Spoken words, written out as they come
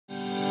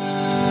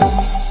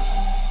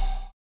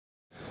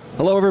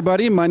Hello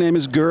everybody, my name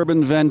is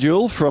Gerben Van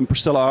Duyl from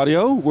Procella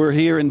Audio. We're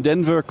here in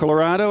Denver,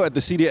 Colorado at the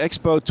CEDIA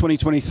Expo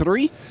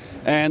 2023,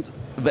 and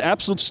the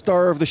absolute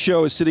star of the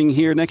show is sitting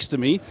here next to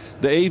me,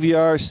 the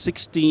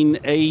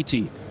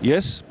AVR-1680.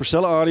 Yes,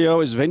 Procella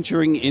Audio is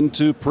venturing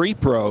into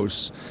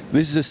pre-pros.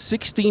 This is a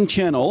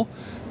 16-channel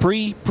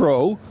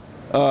pre-pro,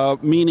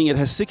 meaning it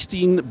has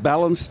 16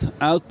 balanced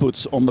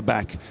outputs on the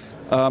back.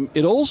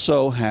 It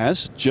also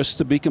has, just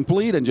to be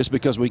complete and just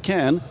because we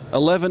can,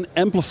 11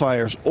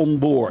 amplifiers on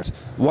board.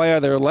 Why are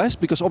there less?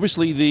 Because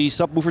obviously the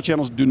subwoofer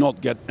channels do not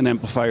get an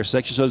amplifier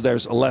section, so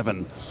there's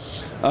 11.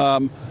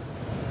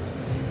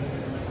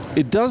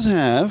 It does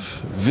have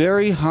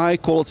very high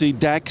quality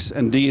DACs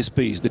and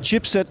DSPs. The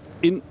chipset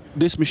in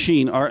this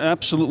machine are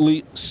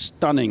absolutely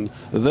stunning,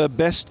 the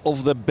best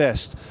of the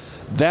best.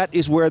 That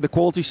is where the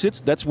quality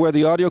sits, that's where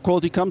the audio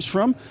quality comes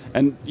from,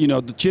 and you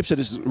know, the chipset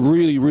is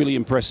really, really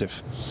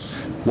impressive.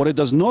 What it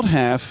does not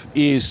have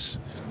is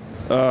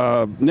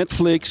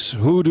Netflix,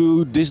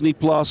 Hoodoo, Disney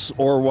Plus,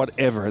 or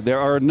whatever. There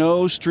are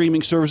no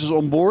streaming services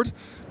on board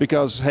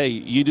because, hey,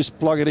 you just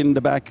plug it in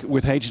the back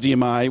with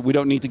HDMI. We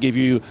don't need to give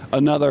you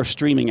another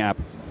streaming app.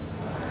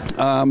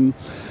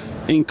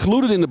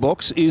 Included in the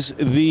box is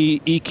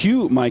the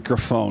EQ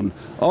microphone.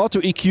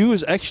 Auto EQ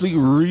is actually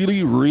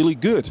really, really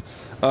good.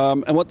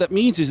 And what that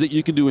means is that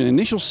you can do an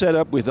initial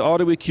setup with the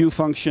auto EQ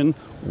function,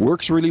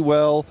 works really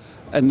well,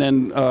 and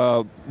then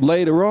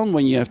later on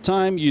when you have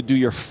time, you do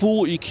your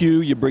full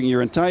EQ, you bring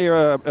your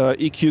entire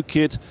EQ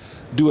kit,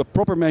 do a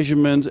proper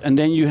measurement, and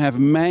then you have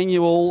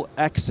manual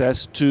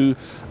access to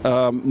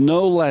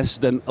no less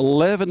than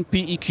 11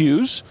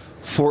 PEQs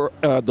for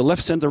the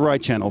left, center,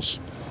 right channels.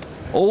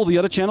 All the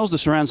other channels, the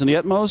surrounds and the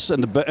Atmos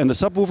and the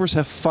subwoofers,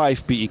 have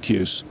 5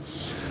 PEQs.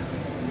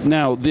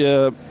 Now,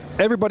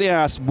 everybody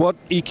asks what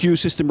EQ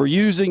system we're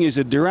using. Is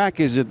it Dirac?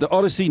 Is it the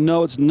Odyssey?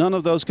 No, it's none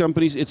of those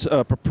companies. It's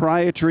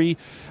proprietary.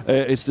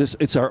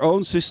 It's our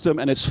own system,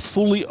 and it's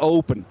fully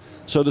open.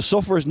 So the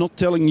software is not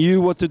telling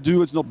you what to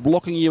do. It's not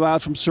blocking you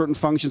out from certain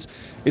functions.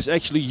 It's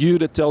actually you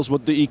that tells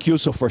what the EQ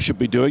software should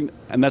be doing,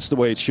 and that's the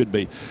way it should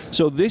be.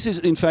 So this is,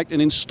 in fact,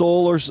 an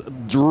installer's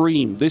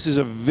dream. This is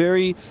a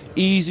very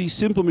easy,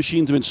 simple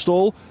machine to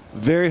install.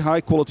 Very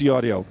high quality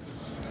audio.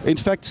 In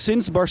fact,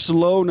 since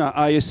Barcelona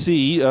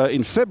ISC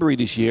in February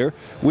this year,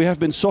 we have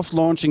been soft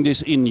launching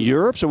this in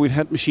Europe. So we've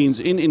had machines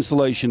in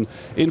installation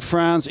in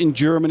France, in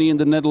Germany, in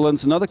the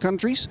Netherlands and other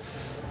countries.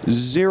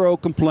 Zero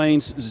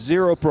complaints,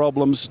 zero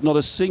problems, not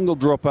a single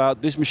dropout.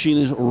 This machine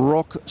is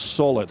rock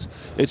solid.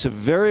 It's a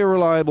very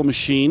reliable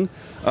machine.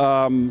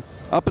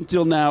 Up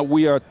until now,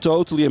 we are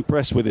totally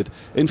impressed with it.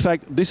 In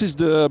fact, this is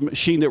the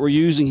machine that we're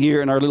using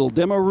here in our little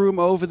demo room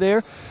over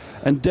there.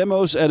 And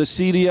demos at a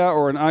CEDIA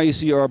or an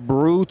ISC are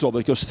brutal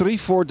because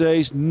 3-4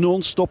 days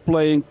non-stop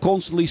playing,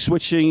 constantly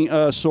switching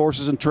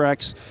sources and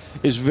tracks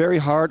is very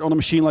hard on a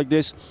machine like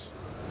this,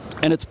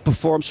 and it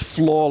performs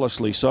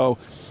flawlessly. So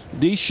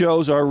these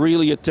shows are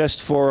really a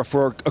test for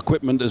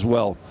equipment as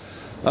well.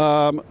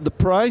 The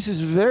price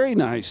is very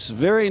nice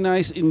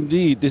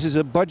indeed. This is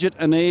a budget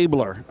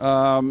enabler,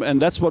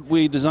 and that's what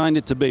we designed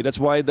it to be. That's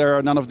why there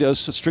are none of those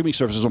streaming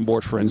services on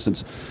board, for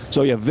instance.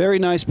 So yeah, very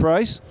nice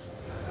price.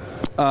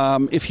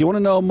 If you want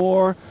to know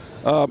more,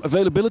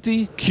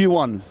 availability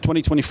Q1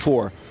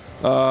 2024.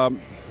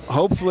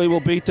 Hopefully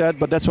we'll beat that,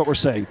 but that's what we're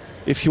saying.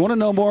 If you want to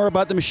know more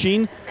about the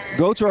machine,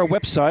 go to our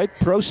website,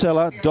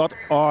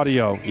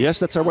 procella.audio. Yes,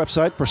 that's our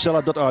website,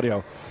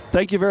 procella.audio.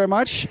 Thank you very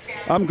much.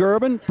 I'm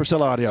Gerben,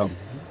 Procella Audio.